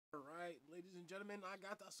Alright, ladies and gentlemen, I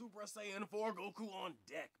got the Super Saiyan 4 Goku on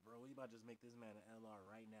deck, bro. We about to just make this man an LR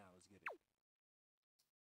right now. Let's get it.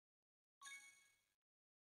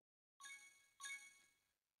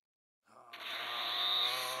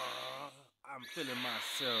 I'm feeling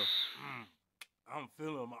myself. I'm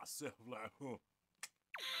feeling myself like, oh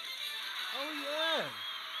yeah.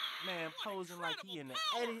 Man posing like he in the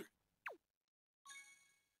edit.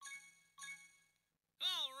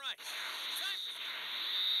 Alright.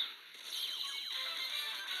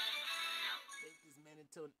 Make this man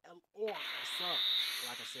into an LR. What's up?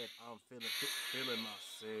 Like I said, I'm feeling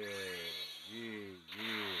myself. Yeah.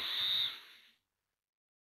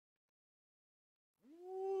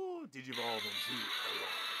 Woo, Digivolve into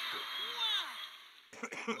LR. Wow!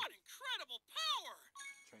 What incredible power!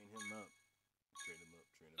 Train him up.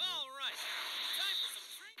 All right. Time for some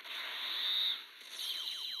training.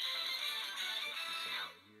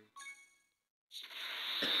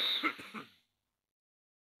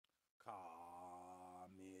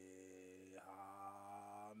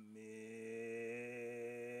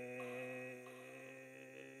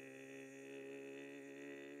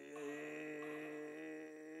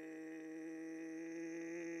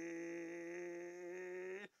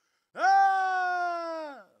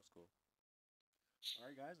 That's cool.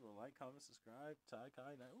 Alright guys, well, like, comment, subscribe, Kai.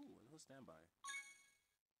 Ooh, who's standby?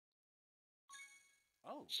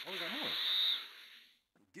 Oh, we got more.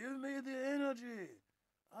 Give me the energy.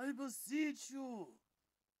 I beseech you.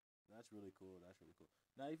 That's really cool.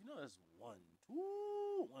 Now, if you notice, 1,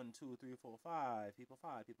 2, 3, 4, 5 people,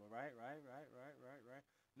 right?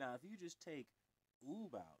 Now, if you just take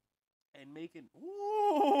Oob out and make it,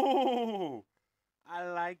 ooh, I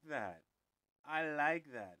like that.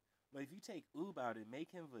 But if you take Oob out and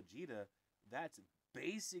make him Vegeta, that's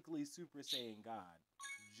basically Super Saiyan God.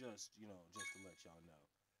 Just to let y'all know.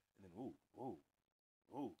 And then, whoa.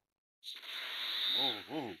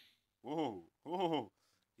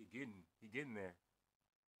 He getting there.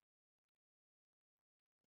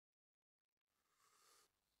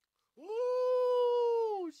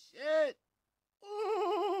 Ooh, shit.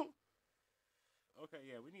 Ooh. Okay,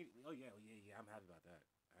 yeah, we need. Oh yeah. I'm happy about that.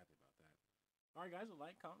 All right, guys, well,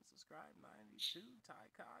 like, comment, subscribe. 92 Kai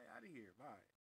out of here. Bye.